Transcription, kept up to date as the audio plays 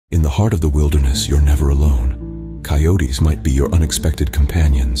heart of the wilderness, you're never alone. Coyotes might be your unexpected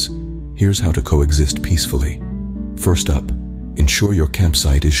companions. Here's how to coexist peacefully. First up, ensure your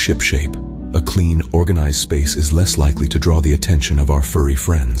campsite is shipshape. A clean, organized space is less likely to draw the attention of our furry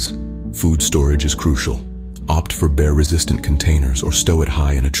friends. Food storage is crucial. Opt for bear-resistant containers or stow it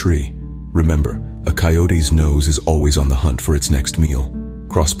high in a tree. Remember, a coyote's nose is always on the hunt for its next meal.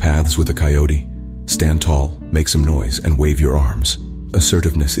 Cross paths with a coyote. Stand tall, make some noise, and wave your arms.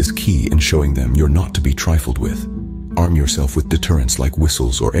 Assertiveness is key in showing them you're not to be trifled with. Arm yourself with deterrents like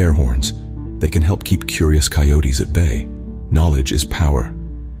whistles or air horns. They can help keep curious coyotes at bay. Knowledge is power.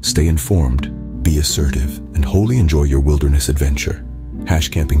 Stay informed, be assertive, and wholly enjoy your wilderness adventure.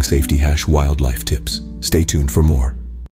 #camping safety #wildlife tips. Stay tuned for more.